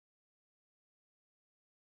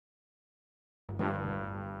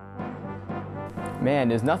Man,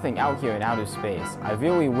 there's nothing out here in outer space. I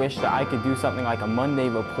really wish that I could do something like a Monday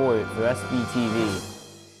report for SVTV.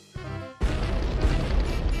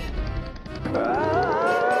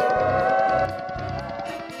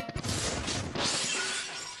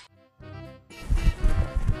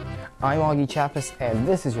 I'm Augie Chapas, and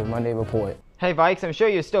this is your Monday report. Hey Vikes, I'm sure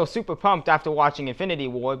you're still super pumped after watching Infinity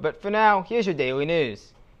War, but for now, here's your daily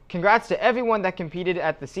news. Congrats to everyone that competed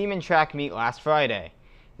at the Seaman track meet last Friday.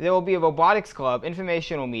 There will be a Robotics Club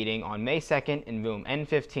informational meeting on May 2nd in room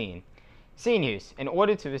N15. Seniors, in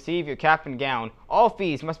order to receive your cap and gown, all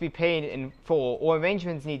fees must be paid in full or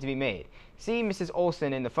arrangements need to be made. See Mrs.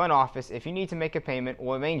 Olson in the front office if you need to make a payment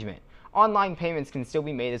or arrangement. Online payments can still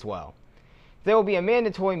be made as well. There will be a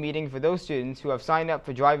mandatory meeting for those students who have signed up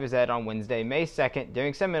for driver's ed on Wednesday, May 2nd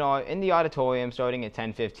during seminar in the auditorium starting at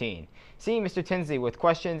 10:15. See Mr. Tinsley with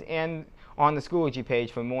questions and on the Schoology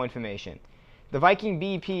page for more information. The Viking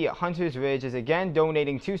BP at Hunter's Ridge is again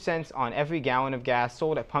donating 2 cents on every gallon of gas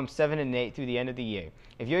sold at pumps 7 and 8 through the end of the year.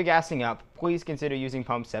 If you're gassing up, please consider using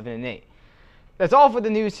pumps 7 and 8. That's all for the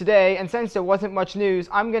news today, and since there wasn't much news,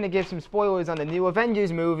 I'm going to give some spoilers on the new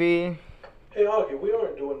Avengers movie. Hey Augie, we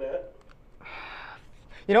aren't doing that.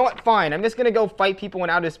 You know what? Fine. I'm just going to go fight people in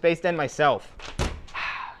outer space then myself.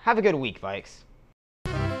 Have a good week, Vikes.